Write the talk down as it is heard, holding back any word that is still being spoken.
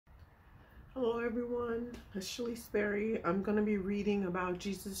Hello everyone, it's Shelley Sperry. I'm going to be reading about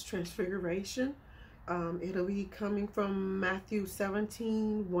Jesus' Transfiguration. It'll be coming from Matthew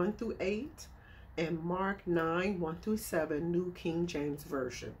 17, 1 through 8, and Mark 9, 1 through 7, New King James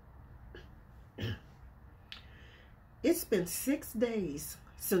Version. It's been 6 days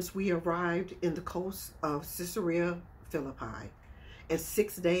since we arrived in the coast of Caesarea Philippi, and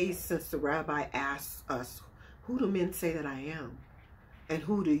 6 days since the rabbi asked us, "Who do men say that I am? And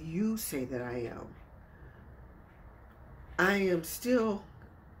who do you say that I am?" I am still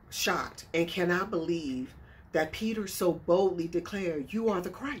shocked and cannot believe that Peter so boldly declared, "You are the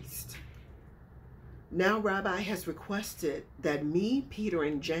Christ." Now Rabbi has requested that me, Peter,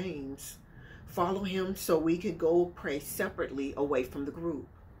 and James follow him so we could go pray separately away from the group.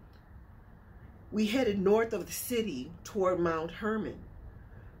 We headed north of the city toward Mount Hermon.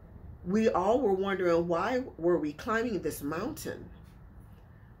 We all were wondering, why were we climbing this mountain?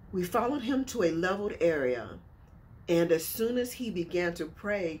 We followed him to a leveled area, and as soon as he began to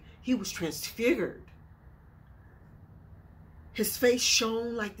pray, he was transfigured. His face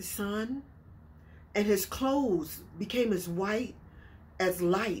shone like the sun, and his clothes became as white as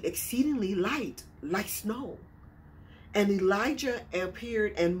light, exceedingly light, like snow. And Elijah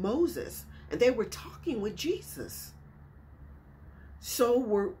appeared and Moses, and they were talking with Jesus.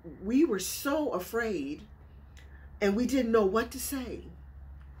 We were so afraid, and we didn't know what to say.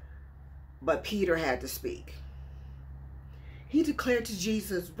 But Peter had to speak. He declared to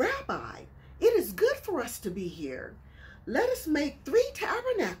Jesus, "Rabbi, it is good for us to be here. Let us make 3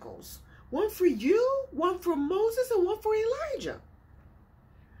 tabernacles, one for you, one for Moses, and one for Elijah."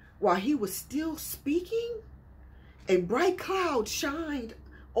 While he was still speaking, a bright cloud shined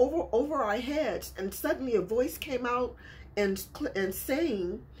over our heads, and suddenly a voice came out and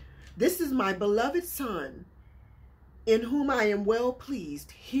saying, "This is my beloved Son, in whom I am well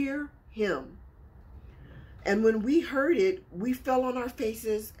pleased. Hear him." And when we heard it, we fell on our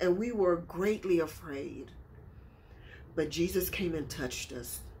faces and we were greatly afraid. But Jesus came and touched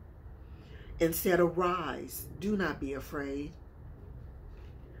us and said, "Arise, do not be afraid."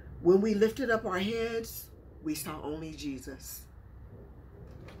 When we lifted up our heads, we saw only Jesus.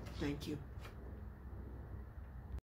 Thank you.